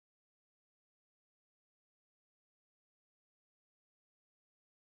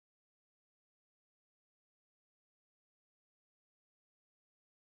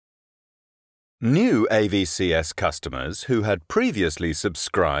New AVCS customers who had previously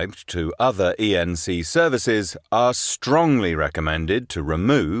subscribed to other ENC services are strongly recommended to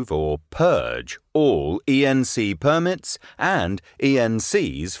remove or purge all ENC permits and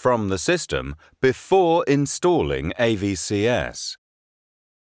ENCs from the system before installing AVCS.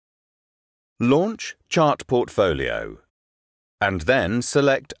 Launch Chart Portfolio and then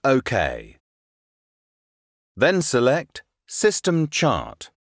select OK. Then select System Chart.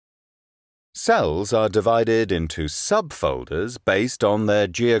 Cells are divided into subfolders based on their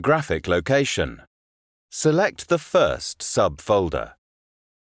geographic location. Select the first subfolder.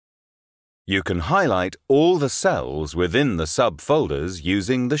 You can highlight all the cells within the subfolders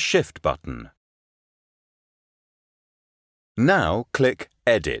using the Shift button. Now click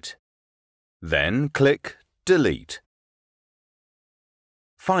Edit. Then click Delete.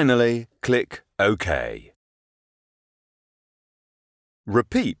 Finally, click OK.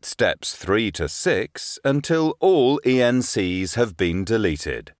 Repeat steps 3 to 6 until all ENCs have been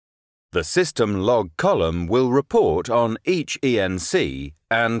deleted. The system log column will report on each ENC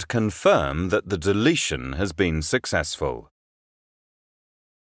and confirm that the deletion has been successful.